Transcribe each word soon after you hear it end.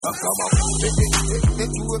Come on, do it, baby,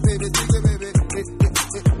 do it, baby, do it, baby, do it,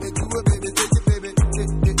 baby, do it, baby, do it,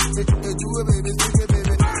 baby.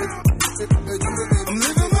 I'm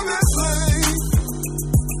living my best life.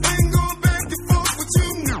 Ain't going back and forth with you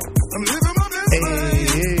now. I'm living my best life.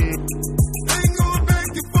 Ain't going back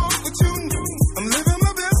and forth with you now. I'm living my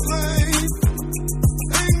best life.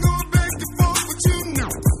 Ain't going back and forth with you now.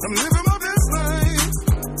 I'm living my best life.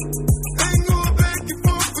 Ain't going back and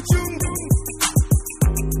forth with you now.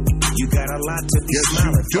 You got a lot to be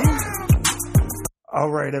smiling for. All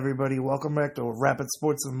right, everybody, welcome back to Rapid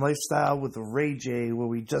Sports and Lifestyle with Ray J, where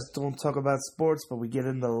we just don't talk about sports, but we get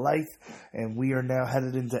into life, and we are now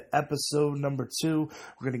headed into episode number 2.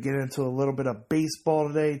 We're going to get into a little bit of baseball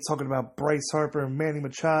today, talking about Bryce Harper and Manny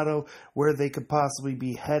Machado, where they could possibly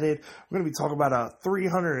be headed. We're going to be talking about a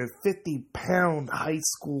 350-pound high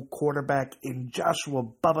school quarterback in Joshua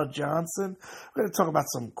Bubba Johnson. We're going to talk about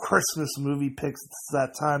some Christmas movie picks. It's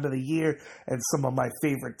that time of the year, and some of my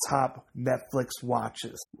favorite top Netflix watches.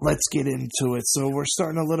 Let's get into it. So we're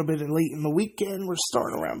starting a little bit late in the weekend. We're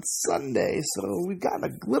starting around Sunday. So we've got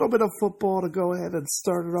a little bit of football to go ahead and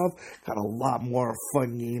start it off. Got a lot more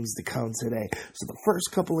fun games to come today. So the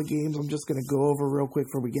first couple of games I'm just going to go over real quick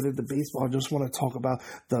before we get into baseball. I just want to talk about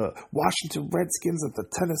the Washington Redskins at the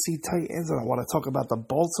Tennessee Titans. And I want to talk about the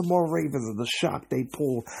Baltimore Ravens and the shock they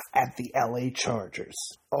pulled at the LA Chargers.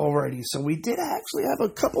 Alrighty, so we did actually have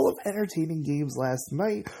a couple of entertaining games last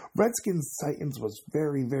night. Redskins-Titans was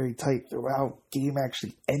very, very tight throughout. Game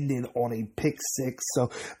actually ended on a pick six, so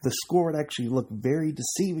the score would actually look very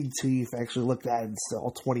deceiving to you if you actually looked at it. It's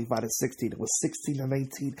all 25-16. It was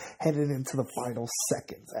 16-19 headed into the final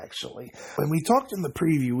seconds, actually. When we talked in the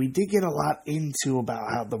preview, we did get a lot into about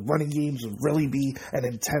how the running games would really be an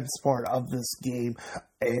intense part of this game,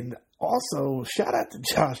 and also, shout out to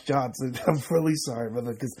Josh Johnson. I'm really sorry,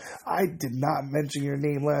 brother, because I did not mention your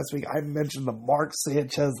name last week. I mentioned the Mark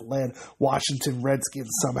Sanchez-led Washington Redskins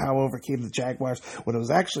somehow overcame the Jaguars when it was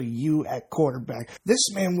actually you at quarterback.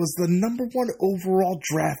 This man was the number 1 overall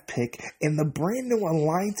draft pick in the brand new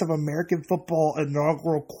Alliance of American Football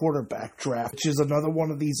inaugural quarterback draft, which is another one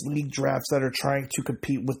of these league drafts that are trying to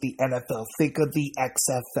compete with the NFL. Think of the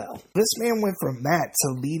XFL. This man went from that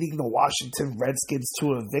to leading the Washington Redskins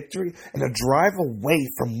to a victory and a drive away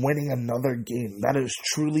from winning another game. That is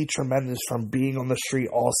truly tremendous from being on the street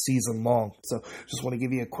all season long. So just want to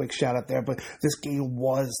give you a quick shout out there. But this game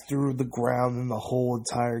was through the ground in the whole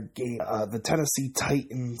entire game. The Tennessee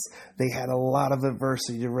Titans, they had a lot of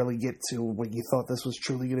adversity to really get to when you thought this was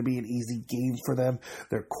truly going to be an easy game for them.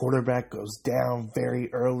 Their quarterback goes down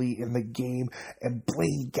very early in the game, and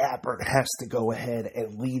Blaine Gabbert has to go ahead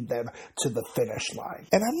and lead them to the finish line.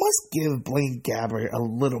 And I must give Blaine Gabbert a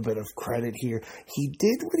little bit of credit here. He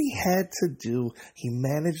did what he had to do. He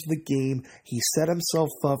managed the game. He set himself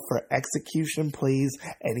up for execution plays,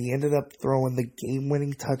 and he ended up throwing the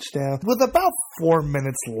game-winning touchdown with about 4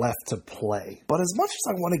 minutes left to play. But as much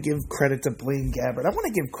as I want to give credit to Blaine Gabbert, I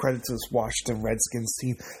want to give credit to this Washington Redskins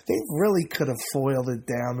team. They really could have foiled it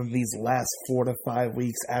down in these last 4 to 5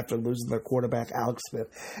 weeks after losing their quarterback, Alex Smith.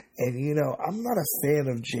 And, you know, I'm not a fan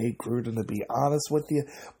of Jay Gruden, to be honest with you,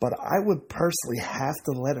 but I would personally have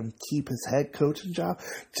to let him keep his head coaching job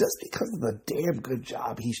just because of the damn good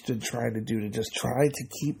job he's been trying to do to just try to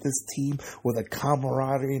keep this team with a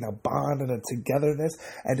camaraderie and a bond and a togetherness,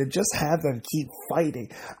 and to just have them keep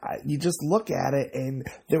fighting. You just look at it, and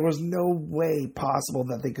there was no way possible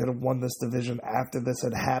that they could have won this division after this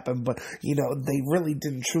had happened, but, you know, they really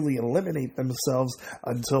didn't truly eliminate themselves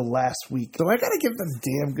until last week. So I gotta give them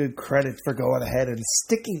damn good credit for going ahead and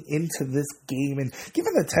sticking into this game and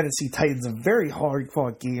giving the Tennessee Titans a very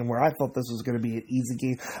hard-fought game where I thought this was going to be an easy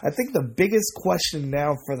game. I think the biggest question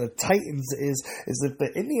now for the Titans is if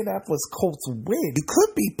the Indianapolis Colts win, you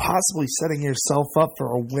could be possibly setting yourself up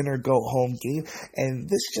for a win-or-go-home game, and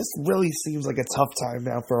this just really seems like a tough time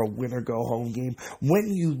now for a win-or-go-home game when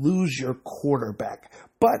you lose your quarterback.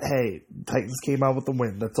 But hey, Titans came out with the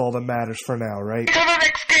win. That's all that matters for now, right? To the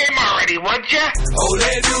next game already, would ya? Ole do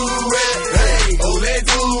it, hey, ole do it,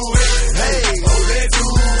 hey, ole do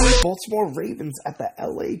it. Baltimore Ravens at the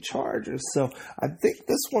LA Chargers. So I think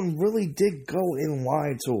this one really did go in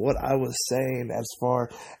line to what I was saying as far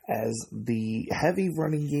as the heavy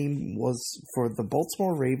running game was for the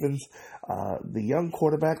Baltimore Ravens. The young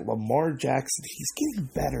quarterback, Lamar Jackson, he's getting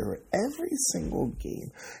better every single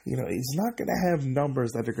game. You know, he's not going to have numbers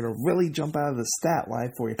numbers that are going to really jump out of the stat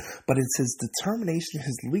line for you, but it's his determination,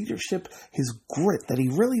 his leadership, his grit that he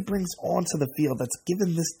really brings onto the field that's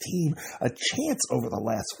given this team a chance over the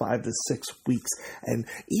last 5 to 6 weeks. And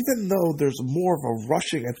even though there's more of a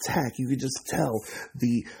rushing attack, you can just tell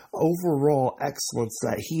the overall excellence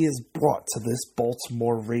that he has brought to this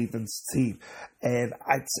Baltimore Ravens team. And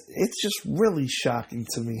it's just really shocking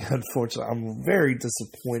to me, unfortunately. I'm very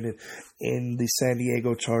disappointed in the San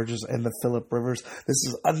Diego Chargers and the Phillip Rivers. This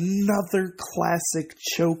is another classic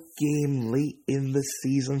choke game late in the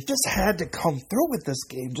season. Just had to come through with this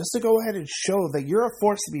game just to go ahead and show that you're a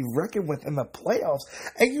force to be reckoned with in the playoffs,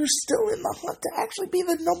 and you're still in the hunt to actually be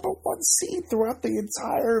the number 1 seed throughout the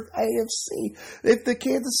entire AFC. If the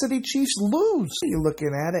Kansas City Chiefs lose, you're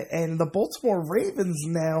looking at it, and the Baltimore Ravens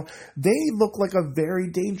now, they look like a very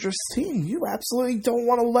dangerous team. You absolutely don't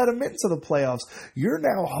want to let them into the playoffs. You're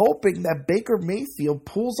now hoping that Baker Mayfield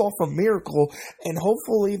pulls off a miracle, and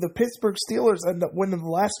hopefully the Pittsburgh Steelers end up winning the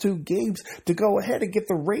last 2 games to go ahead and get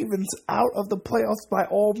the Ravens out of the playoffs by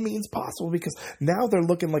all means possible, because now they're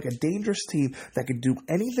looking like a dangerous team that can do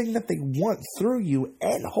anything that they want through you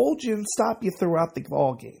and hold you and stop you throughout the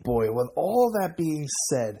ball game. Boy, with all that being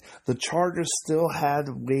said, the Chargers still had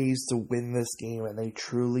ways to win this game, and they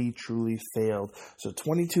truly failed. So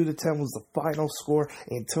 22-10 was the final score.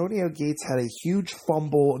 Antonio Gates had a huge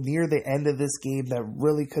fumble near the end of this game that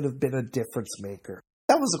really could have been a difference maker.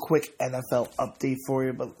 That was a quick NFL update for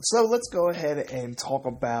you, so let's go ahead and talk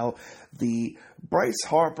about the Bryce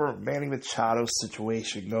Harper, Manny Machado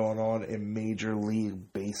situation going on in Major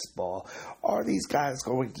League Baseball. Are these guys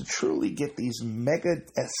going to truly get these mega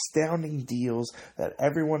astounding deals that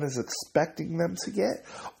everyone is expecting them to get?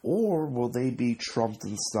 Or will they be trumped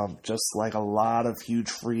and stumped just like a lot of huge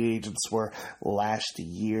free agents were last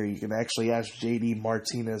year? You can actually ask JD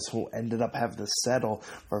Martinez, who ended up having to settle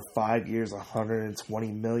for 5 years, $120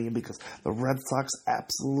 million, because the Red Sox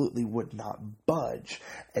absolutely would not budge,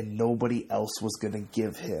 and nobody else was going to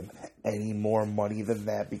give him any more money than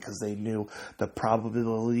that because they knew the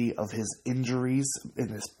probability of his injuries in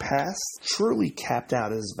his past truly capped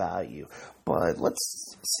out his value. But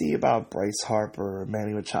let's see about Bryce Harper and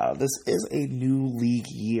Manny Machado. This is a new league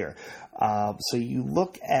year. So you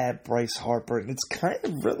look at Bryce Harper, and it's kind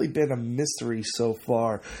of really been a mystery so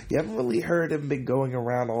far. You haven't really heard him been going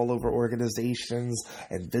around all over organizations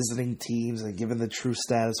and visiting teams and giving the true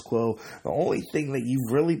status quo. The only thing that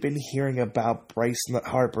you've really been hearing about Bryce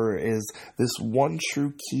Harper is this one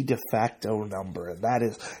true key de facto number, and that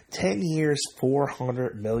is 10 years,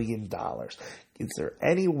 $400 million. Is there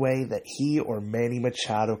any way that he or Manny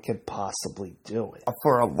Machado can possibly do it?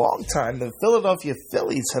 For a long time, the Philadelphia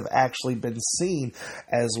Phillies have actually been seen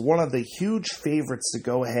as one of the huge favorites to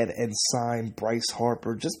go ahead and sign Bryce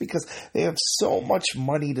Harper, just because they have so much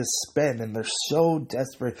money to spend and they're so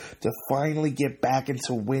desperate to finally get back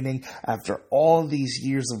into winning after all these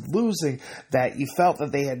years of losing, that you felt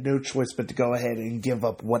that they had no choice but to go ahead and give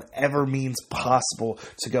up whatever means possible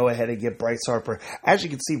to go ahead and get Bryce Harper. As you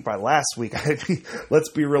can see by last week, let's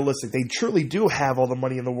be realistic. They truly do have all the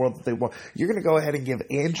money in the world that they want. You're going to go ahead and give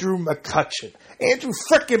Andrew frickin'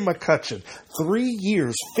 McCutchen, 3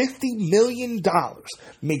 years, $50 million.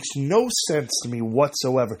 Makes no sense to me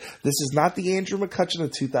whatsoever. This is not the Andrew McCutchen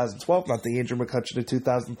of 2012, not the Andrew McCutchen of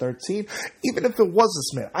 2013. Even if it was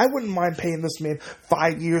this man, I wouldn't mind paying this man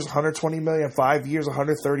 5 years, $120 million, 5 years,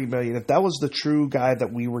 $130 million. If that was the true guy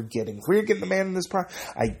that we were getting. If we were getting the man in this prime,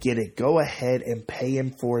 I get it. Go ahead and pay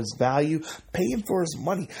him for his value. Pay him for his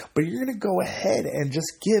money, but you're going to go ahead and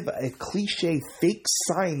just give a cliche fake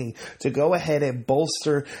signing to go ahead and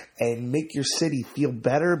bolster and make your city feel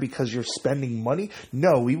better because you're spending money?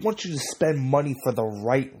 No, we want you to spend money for the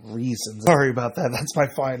right reasons. Sorry about that. That's my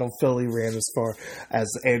final Philly rant as far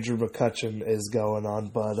as Andrew McCutchen is going on,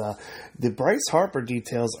 but the Bryce Harper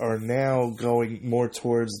details are now going more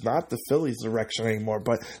towards not the Phillies direction anymore,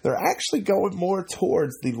 but they're actually going more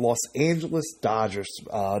towards the Los Angeles Dodgers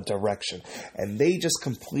direction. And they just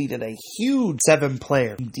completed a huge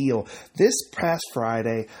 7-player deal this past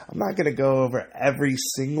Friday. I'm not going to go over every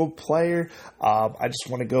single player. I just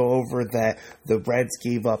want to go over that the Reds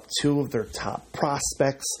gave up 2 of their top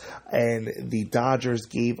prospects, and the Dodgers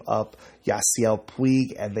gave up Yasiel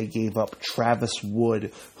Puig, and they gave up Travis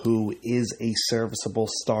Wood, who is a serviceable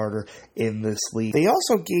starter in this league. They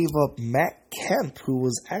also gave up Matt Kemp, who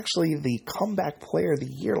was actually the comeback player of the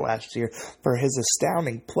year last year for his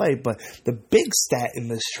astounding play. But the big stat in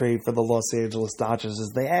this trade for the Los Angeles Dodgers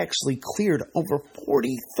is they actually cleared over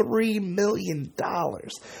 $43 million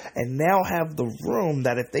and now have the room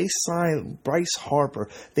that if they sign Bryce Harper,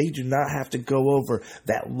 they do not have to go over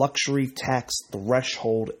that luxury tax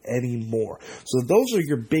threshold anymore. more. So those are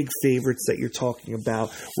your big favorites that you're talking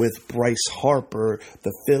about with Bryce Harper,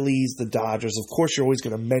 the Phillies, the Dodgers. Of course, you're always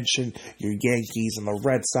going to mention your Yankees and the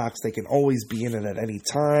Red Sox. They can always be in it at any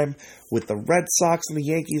time. With the Red Sox and the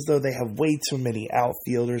Yankees, though, they have way too many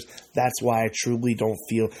outfielders. That's why I truly don't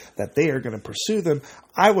feel that they are going to pursue them.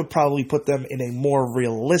 I would probably put them in a more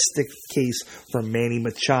realistic case for Manny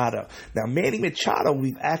Machado. Now, Manny Machado,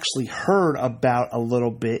 we've actually heard about a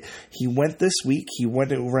little bit. He went this week. He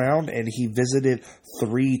went around and he visited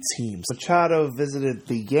 3 teams. Machado visited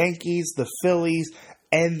the Yankees, the Phillies,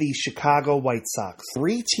 and the Chicago White Sox.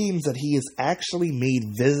 3 teams that he has actually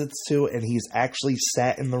made visits to, and he's actually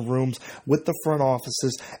sat in the rooms with the front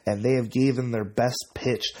offices, and they have given their best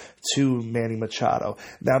pitch to Manny Machado.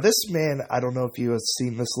 Now, this man, I don't know if you have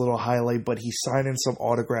seen this little highlight, but he signed in some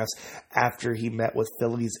autographs after he met with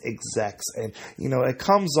Phillies execs, and, it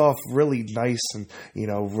comes off really nice, and,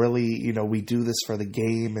 really, we do this for the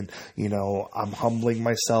game, and, I'm humbling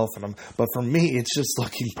myself, but for me, it's just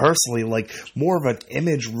looking personally like more of an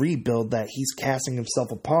image rebuild that he's casting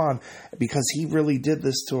himself upon, because he really did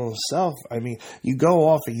this to himself. I mean, you go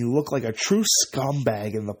off and you look like a true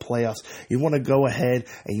scumbag in the playoffs. You want to go ahead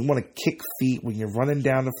and you want to kick feet when you're running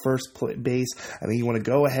down to first base, and then you want to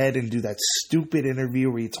go ahead and do that stupid interview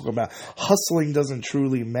where you talk about hustling doesn't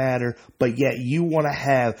truly matter, but yet you want to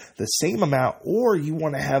have the same amount, or you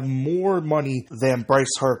want to have more money than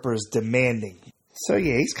Bryce Harper is demanding. So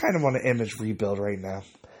yeah, he's kind of on an image rebuild right now.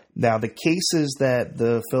 Now, the cases that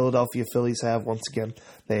the Philadelphia Phillies have, once again,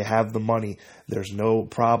 they have the money. There's no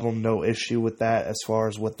problem, no issue with that as far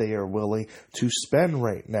as what they are willing to spend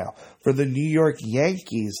right now. For the New York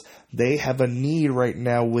Yankees, they have a need right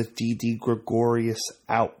now with Didi Gregorius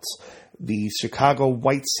out. The Chicago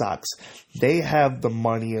White Sox, they have the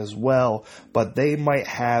money as well, but they might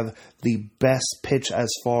have the best pitch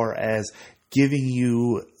as far as giving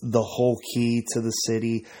you the whole key to the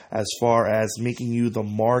city, as far as making you the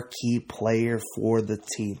marquee player for the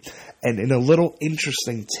team. And in a little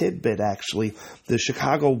interesting tidbit, actually, the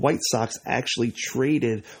Chicago White Sox actually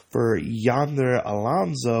traded for Yonder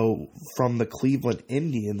Alonso from the Cleveland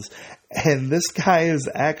Indians. And this guy is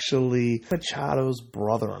actually Machado's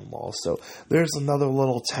brother-in-law. So there's another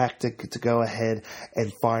little tactic to go ahead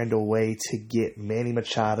and find a way to get Manny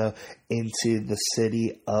Machado into the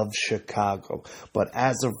city of Chicago. But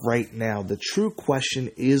as of right now, the true question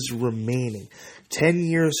is remaining. 10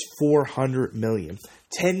 years, $400 million.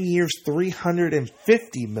 10 years, $350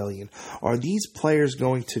 million. Are these players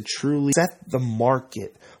going to truly set the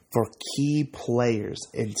market for key players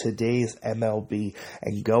in today's MLB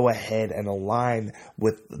and go ahead and align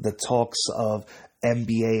with the talks of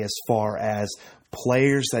NBA as far as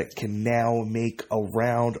players that can now make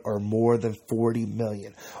around or more than $40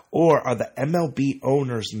 million? Or are the MLB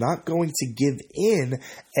owners not going to give in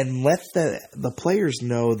and let the players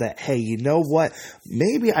know that, hey, you know what?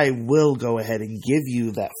 Maybe I will go ahead and give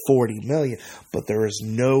you that $40 million, but there is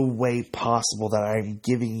no way possible that I'm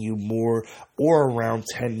giving you more or around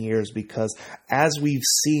 10 years, because as we've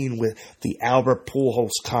seen with the Albert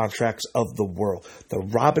Pujols contracts of the world, the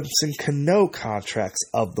Robinson Cano contracts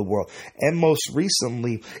of the world, and most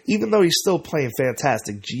recently, even though he's still playing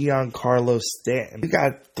fantastic, Giancarlo Stanton. We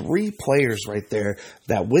got 3 players right there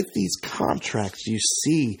that with these contracts, you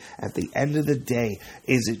see at the end of the day,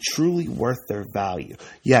 is it truly worth their value?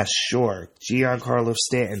 Yes, sure. Giancarlo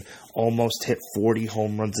Stanton almost hit 40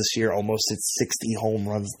 home runs this year, almost hit 60 home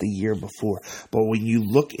runs the year before. But when you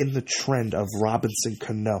look in the trend of Robinson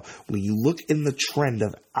Cano, when you look in the trend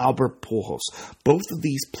of Albert Pujols, both of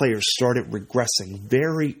these players started regressing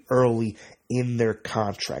very early in their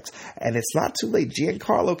contracts. And it's not too late.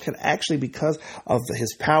 Giancarlo can actually, because of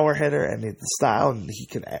his power header and his style, and he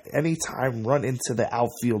can at any time run into the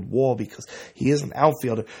outfield wall because he is an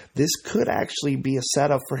outfielder, this could actually be a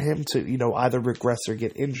setup for him to, either regress or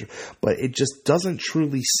get injured. But it just doesn't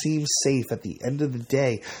truly seem safe at the end of the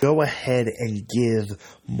day. Go ahead and give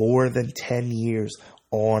more than 10 years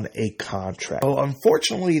on a contract. So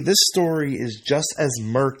unfortunately, this story is just as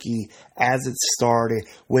murky as it started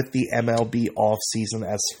with the MLB offseason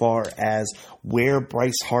as far as where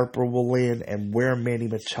Bryce Harper will land and where Manny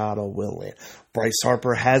Machado will land. Bryce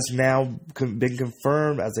Harper has now been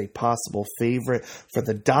confirmed as a possible favorite for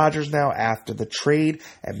the Dodgers now after the trade,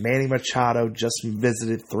 and Manny Machado just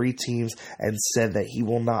visited 3 teams and said that he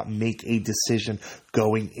will not make a decision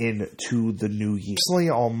going into the new year. Personally,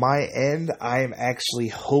 on my end, I am actually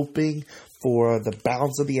hoping for the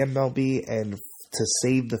balance of the MLB and to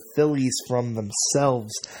save the Phillies from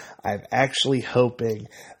themselves, I'm actually hoping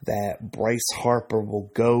that Bryce Harper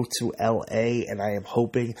will go to LA, and I am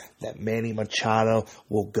hoping that Manny Machado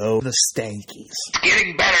will go to the Stankies. It's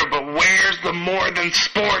getting better, but where's the more than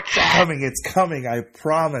sports at? It's coming, I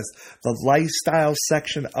promise. The lifestyle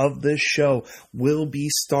section of this show will be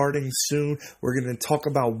starting soon. We're going to talk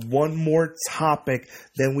about one more topic,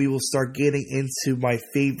 then we will start getting into my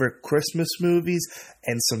favorite Christmas movies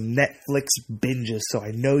and some Netflix binges. So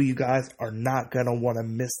I know you guys are not going to want to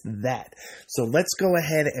miss that. So let's go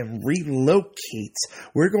ahead and relocate.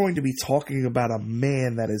 We're going to be talking about a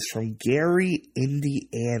man that is from Gary,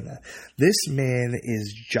 Indiana. This man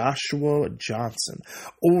is Joshua Johnson,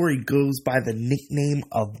 or he goes by the nickname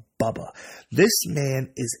of Bubba. This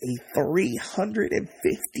man is a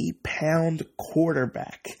 350-pound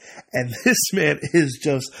quarterback, and this man is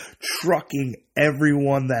just trucking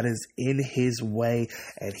everyone that is in his way,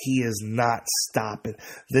 and he is not stopping.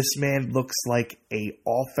 This man looks like a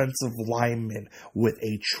offensive lineman with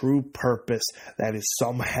a true purpose that is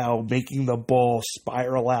somehow making the ball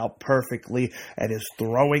spiral out perfectly and is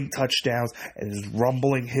throwing touchdowns and is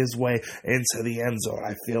rumbling his way into the end zone.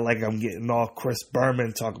 I feel like I'm getting all Chris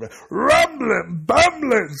Berman talking about rumbling,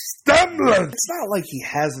 bumbling, stumbling. It's not like he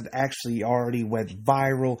hasn't actually already went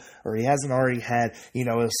viral, or he hasn't already had,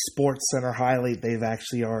 a Sports Center highlight. They've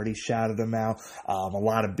actually already shouted him out. A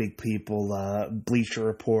lot of big people, Bleacher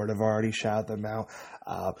Report, have already shouted them out.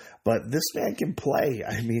 But this man can play.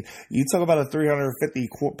 I mean, you talk about a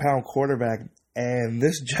 350-pound quarterback, and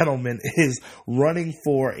this gentleman is running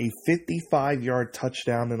for a 55-yard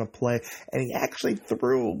touchdown in a play, and he actually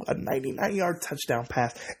threw a 99-yard touchdown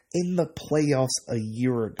pass in the playoffs a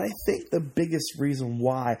year ago. I think the biggest reason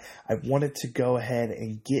why I wanted to go ahead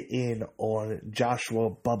and get in on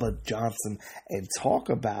Joshua Bubba Johnson and talk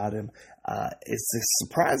about him is as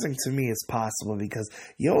surprising to me as possible, because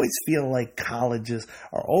you always feel like colleges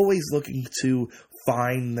are always looking to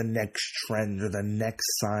find the next trend or the next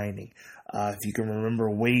signing. If you can remember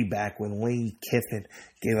way back when Lane Kiffin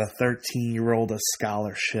gave a 13-year-old a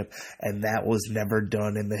scholarship, and that was never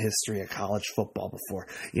done in the history of college football before.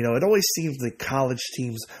 It always seems that college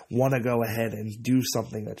teams want to go ahead and do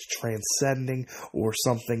something that's transcending or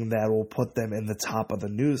something that will put them in the top of the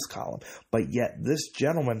news column. But yet this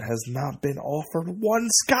gentleman has not been offered one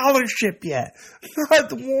scholarship yet.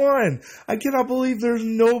 Not one. I cannot believe there's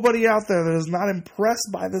nobody out there that is not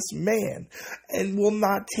impressed by this man and will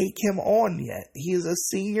not take him on yet. He is a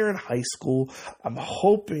senior in high school. I'm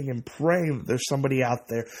hoping and praying that there's somebody out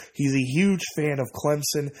there. He's a huge fan of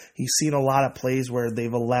Clemson. He's seen a lot of plays where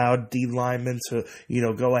they've allowed D linemen to,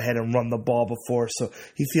 go ahead and run the ball before, so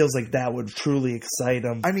he feels like that would truly excite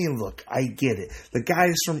him. I mean, look, I get it. The guy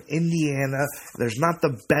is from Indiana. There's not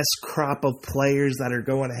the best crop of players that are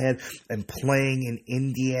going ahead and playing in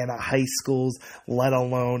Indiana high schools, let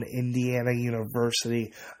alone Indiana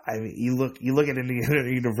University. I mean, you look at Indiana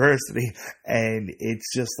University, and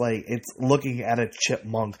it's just like it's looking at a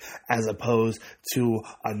chipmunk as opposed to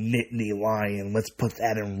a Nittany Lion. Let's put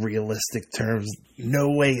that in realistic terms. No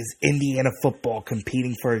way is Indiana football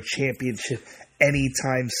competing for a championship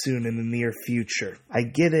anytime soon in the near future. I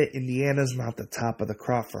get it, Indiana's not the top of the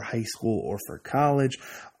crop for high school or for college.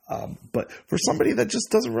 But for somebody that just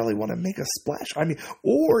doesn't really want to make a splash, he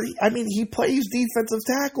plays defensive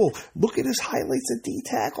tackle. Look at his highlights at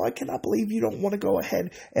D-tackle. I cannot believe you don't want to go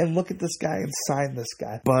ahead and look at this guy and sign this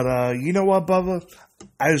guy. But you know what, Bubba?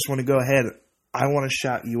 I just want to go ahead. I want to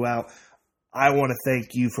shout you out. I want to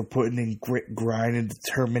thank you for putting in grit, grind, and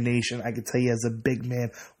determination. I can tell you as a big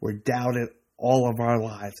man, we're doubted all of our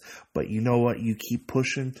lives. But you know what? You keep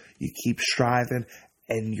pushing, you keep striving,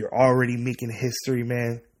 and you're already making history,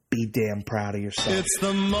 man. Be damn proud of yourself. It's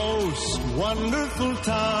the most wonderful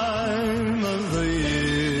time of the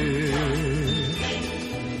year.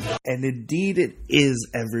 And indeed it is,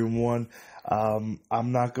 everyone.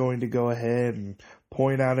 I'm not going to go ahead and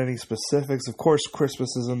point out any specifics. Of course,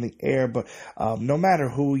 Christmas is in the air, but no matter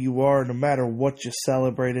who you are, no matter what you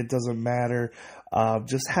celebrate, it doesn't matter.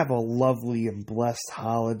 Just have a lovely and blessed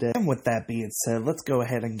holiday. And with that being said, let's go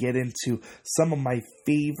ahead and get into some of my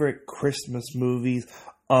favorite Christmas movies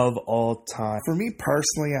of all time. For me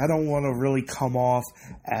personally, I don't want to really come off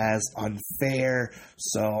as unfair,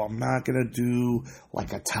 so I'm not going to do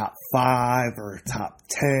like a top 5 or a top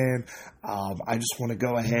 10. I just want to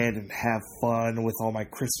go ahead and have fun with all my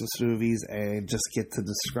Christmas movies and just get to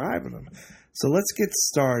describing them. So let's get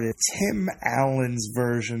started. Tim Allen's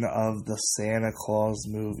version of the Santa Claus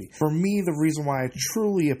movie. For me, the reason why I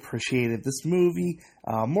truly appreciated this movie,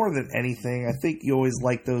 more than anything, I think you always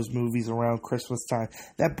like those movies around Christmas time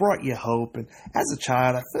that brought you hope. And as a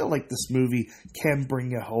child, I feel like this movie can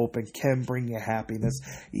bring you hope and can bring you happiness.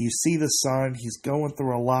 You see the son, he's going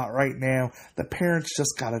through a lot right now. The parents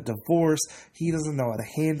just got a divorce. He doesn't know how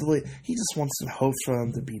to handle it. He just wants and hopes for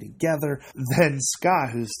them to be together. Then Scott,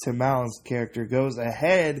 who's Tim Allen's character, goes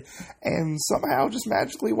ahead and somehow just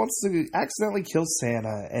magically wants to accidentally kill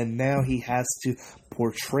Santa. And now he has to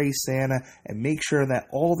portray Santa and make sure that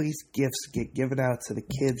all these gifts get given out to the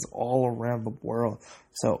kids all around the world.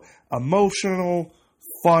 So emotional,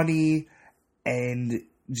 funny, and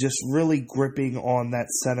just really gripping on that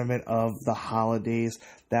sentiment of the holidays.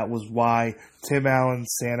 That was why Tim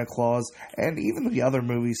Allen's Santa Claus, and even the other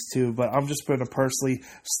movies too, but I'm just going to personally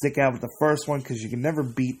stick out with the first one because you can never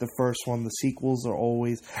beat the first one. The sequels they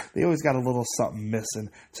always got a little something missing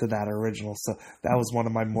to that original, so that was one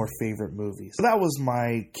of my more favorite movies. So that was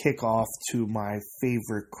my kickoff to my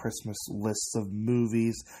favorite Christmas lists of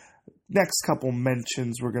movies. Next couple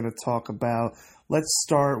mentions we're going to talk about. Let's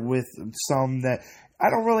start with some that I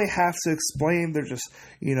don't really have to explain. They're just,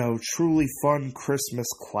 truly fun Christmas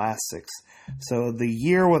classics. So The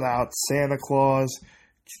Year Without Santa Claus,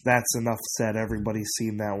 that's enough said. Everybody's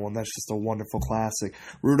seen that one. That's just a wonderful classic.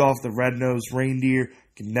 Rudolph the Red-Nosed Reindeer,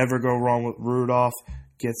 can never go wrong with Rudolph.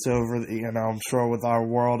 Gets over, I'm sure with our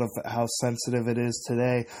world of how sensitive it is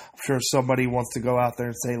today, I'm sure somebody wants to go out there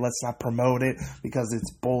and say, let's not promote it because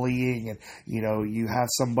it's bullying and, you have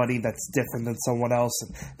somebody that's different than someone else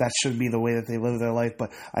and that shouldn't be the way that they live their life.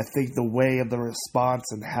 But I think the way of the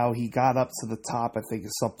response and how he got up to the top, I think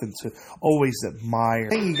is something to always admire. I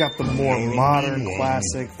think you got the more modern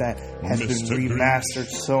classic that has been remastered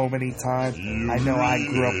so many times. I know I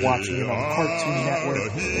grew up watching it on Cartoon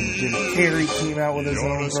Network and Jim Carrey came out with his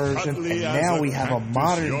own version, and now we have a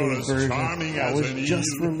modern day version that was just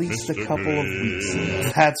released a couple of weeks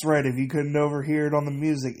ago. That's right, if you couldn't overhear it on the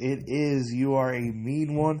music, it is You Are a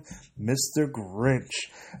Mean One, Mr. Grinch.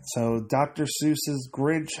 So Dr. Seuss's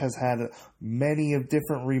Grinch has had many of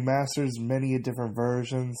different remasters, many of different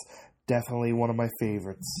versions. Definitely one of my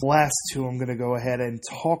favorites. Last two I'm going to go ahead and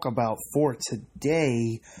talk about for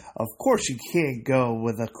today. Of course, you can't go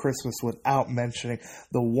with a Christmas without mentioning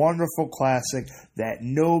the wonderful classic that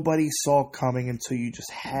nobody saw coming until you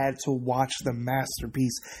just had to watch the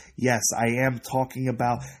masterpiece. Yes, I am talking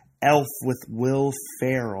about Elf with Will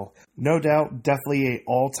Ferrell. No doubt, definitely an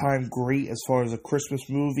all-time great as far as a Christmas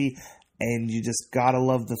movie. And you just gotta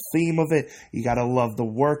love the theme of it. You gotta love the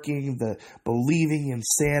working, the believing in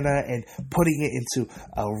Santa and putting it into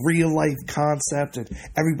a real life concept and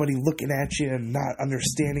everybody looking at you and not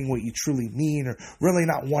understanding what you truly mean or really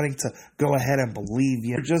not wanting to go ahead and believe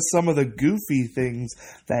you. Or just some of the goofy things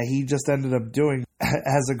that he just ended up doing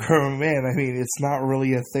as a grown man. I mean, it's not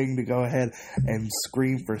really a thing to go ahead and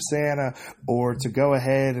scream for Santa or to go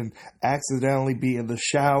ahead and accidentally be in the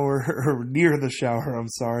shower or near the shower,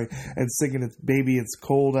 and singing "It's Baby, It's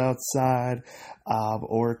Cold Outside,"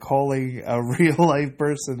 or calling a real life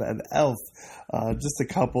person an elf. Just a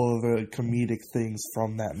couple of the comedic things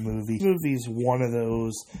from that movie. This movie is one of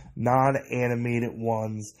those non-animated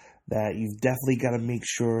ones that you've definitely got to make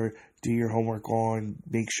sure, do your homework on,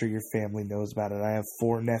 make sure your family knows about it. I have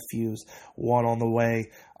 4 nephews, 1 on the way.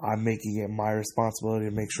 I'm making it my responsibility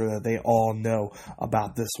to make sure that they all know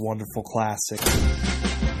about this wonderful classic.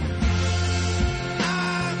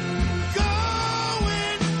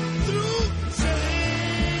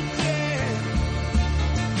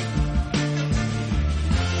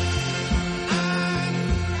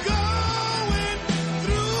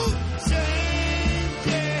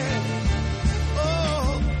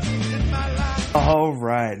 All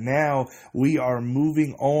right, now we are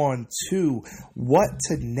moving on to what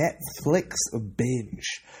to Netflix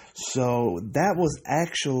binge. So that was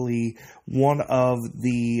actually one of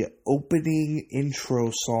the opening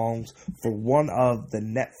intro songs for one of the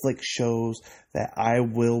Netflix shows that I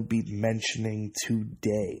will be mentioning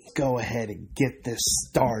today. Go ahead and get this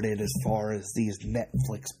started as far as these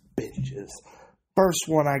Netflix binges. First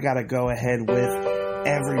one I gotta go ahead with,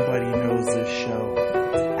 everybody knows this show.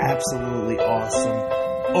 Absolutely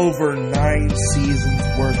awesome. Over 9 seasons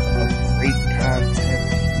worth of great content.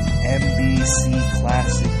 The NBC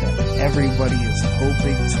classic that everybody is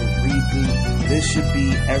hoping to reboot. This should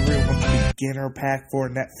be everyone's beginner pack for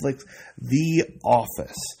Netflix. The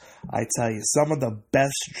Office. I tell you, some of the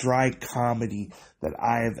best dry comedy that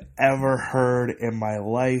I have ever heard in my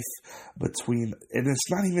life and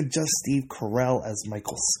it's not even just Steve Carell as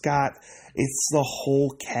Michael Scott, it's the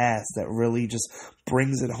whole cast that really just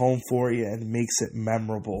brings it home for you and makes it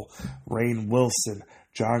memorable. Rainn Wilson,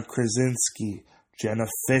 John Krasinski, Jenna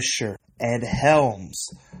Fischer, Ed Helms,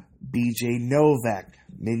 BJ Novak,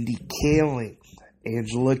 Mindy Kaling,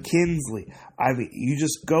 Angela Kinsley. I mean, you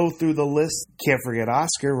just go through the list. Can't forget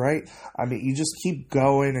Oscar, right? I mean, you just keep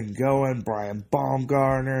going and going. Brian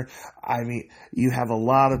Baumgartner. I mean, you have a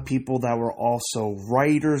lot of people that were also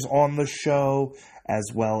writers on the show,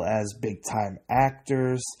 as well as big-time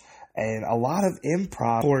actors, and a lot of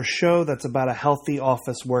improv for a show that's about a healthy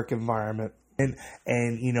office work environment.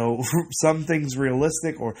 And you know, some things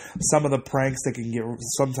realistic, or some of the pranks that can get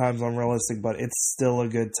sometimes unrealistic, but it's still a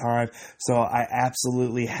good time. So I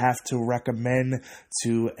absolutely have to recommend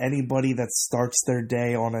to anybody that starts their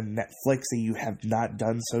day on a Netflix that you have not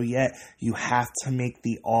done so yet, you have to make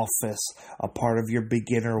The Office a part of your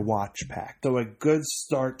beginner watch pack. So a good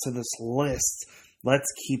start to this list.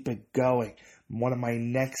 Let's keep it going. One of my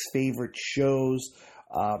next favorite shows,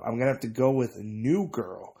 I'm going to have to go with New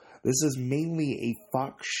Girl. This is mainly a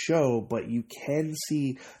Fox show, but you can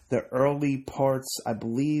see the early parts. I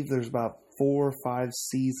believe there's about 4 or 5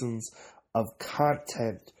 seasons of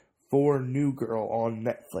content for New Girl on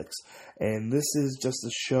Netflix. And this is just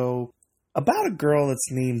a show about a girl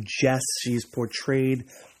that's named Jess. She's portrayed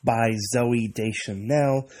by Zooey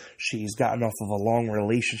Deschanel. She's gotten off of a long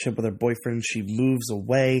relationship with her boyfriend. She moves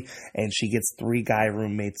away, and she gets 3 guy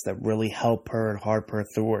roommates that really help her and help her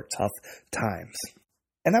through her tough times.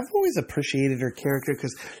 And I've always appreciated her character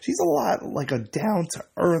because she's a lot like a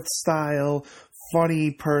down-to-earth style,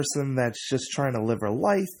 funny person that's just trying to live her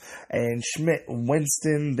life. And Schmidt and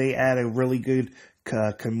Winston, they add a really good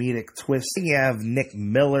comedic twist. You have Nick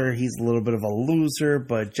Miller. He's a little bit of a loser,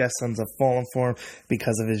 but Jess ends up falling for him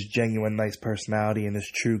because of his genuine nice personality and his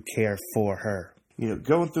true care for her. You know,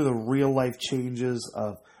 going through the real-life changes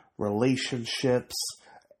of relationships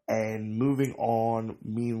and moving on,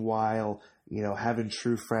 meanwhile, you know, having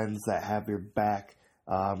true friends that have your back.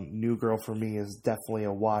 New Girl for me is definitely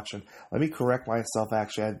a watch. And let me correct myself,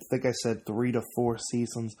 actually. I think I said 3 to 4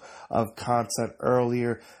 seasons of content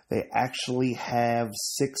earlier. They actually have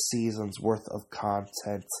 6 seasons worth of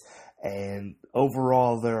content. And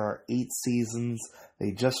overall, there are 8 seasons.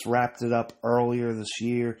 They just wrapped it up earlier this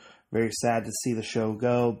year. Very sad to see the show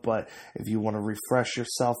go, but if you want to refresh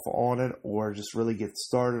yourself on it or just really get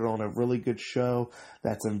started on a really good show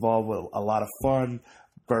that's involved with a lot of fun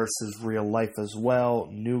versus real life as well,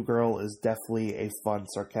 New Girl is definitely a fun,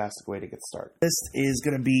 sarcastic way to get started. This is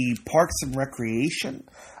going to be Parks and Recreation.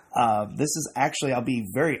 This is actually, I'll be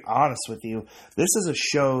very honest with you, this is a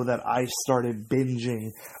show that I started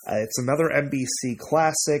binging. It's another NBC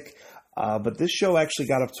classic. But this show actually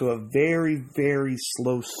got up to a very, very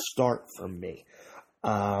slow start for me.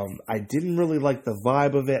 I didn't really like the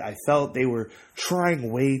vibe of it. I felt they were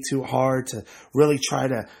trying way too hard to really try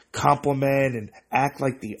to compliment and act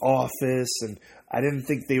like The Office. And I didn't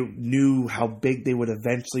think they knew how big they would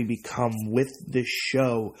eventually become with this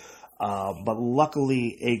show. But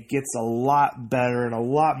luckily, it gets a lot better and a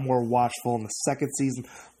lot more watchful in the second season.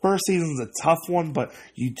 First season's a tough one, but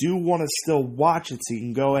you do want to still watch it so you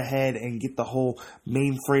can go ahead and get the whole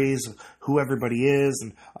main phrase of who everybody is.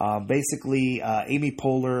 And basically, Amy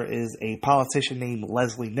Poehler is a politician named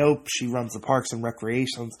Leslie Knope. She runs the Parks and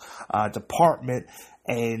Recreations department,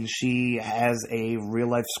 and she has a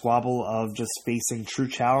real-life squabble of just facing true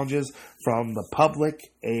challenges from the public,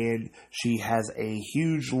 and she has a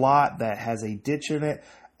huge lot that has a ditch in it.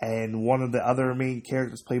 And one of the other main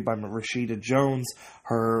characters, played by Rashida Jones,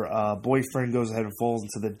 her boyfriend goes ahead and falls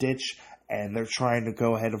into the ditch, and they're trying to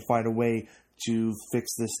go ahead and find a way to fix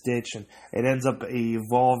this ditch. And it ends up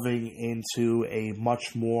evolving into a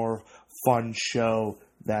much more fun show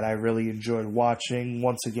that I really enjoyed watching.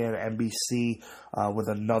 Once again, NBC with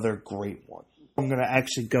another great one. I'm going to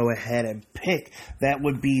actually go ahead and pick. That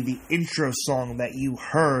would be the intro song that you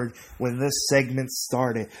heard when this segment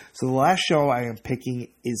started. So the last show I am picking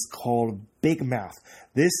is called Big Mouth.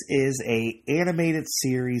 This is a animated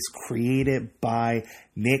series created by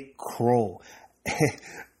Nick Kroll.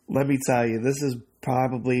 Let me tell you, this is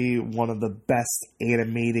probably one of the best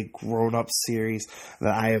animated grown-up series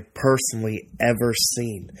that I have personally ever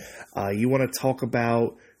seen. You want to talk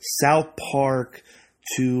about South Park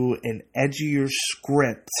to an edgier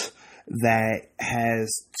script that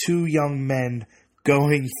has 2 young men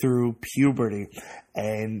going through puberty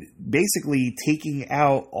and basically taking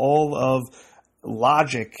out all of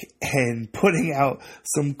logic and putting out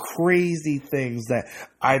some crazy things that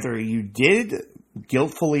either you did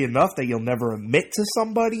guiltfully enough that you'll never admit to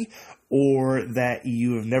somebody, or that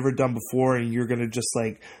you have never done before and you're going to just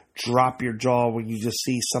like drop your jaw when you just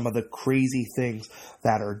see some of the crazy things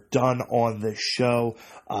that are done on this show.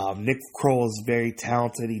 Nick Kroll is very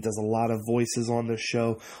talented. He does a lot of voices on this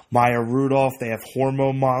show. Maya Rudolph, they have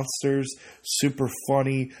Hormone Monsters, super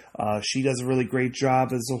funny. She does a really great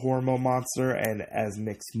job as a Hormone Monster and as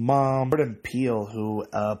Nick's mom. Jordan Peele, who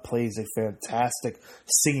plays a fantastic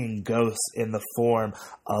singing ghost in the form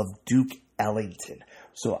of Duke Ellington.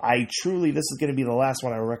 So this is going to be the last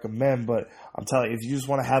one I recommend, but I'm telling you, if you just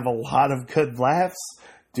want to have a lot of good laughs,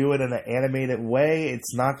 do it in an animated way.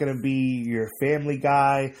 It's not going to be your Family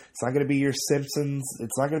Guy. It's not going to be your Simpsons.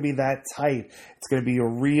 It's not going to be that tight. It's going to be a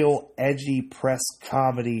real edgy press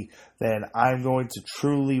comedy. Then I'm going to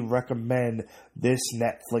truly recommend this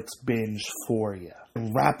Netflix binge for you.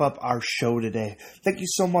 And wrap up our show today. Thank you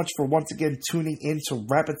so much for once again tuning in to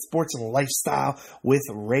Rapid Sports and Lifestyle with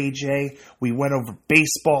Ray J. We went over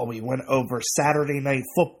baseball. We went over Saturday Night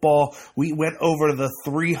Football. We went over the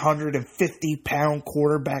 350-pound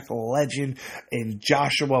quarterback legend in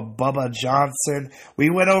Joshua Bubba Johnson. We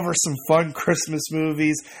went over some fun Christmas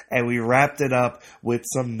movies, and we wrapped it up with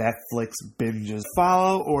some Netflix binges.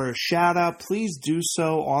 Follow or a shout out, please do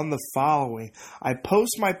so on the following. I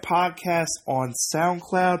post my podcast on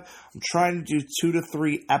SoundCloud. I'm trying to do 2 to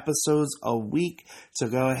 3 episodes a week to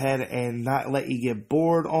go ahead and not let you get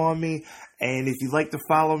bored on me. And if you'd like to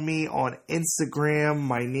follow me on Instagram,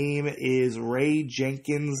 my name is Ray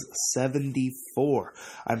Jenkins 74.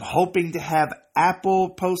 I'm hoping to have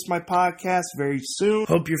Apple post my podcast very soon.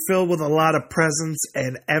 Hope you're filled with a lot of presents,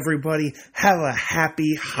 and everybody have a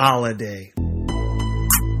happy holiday.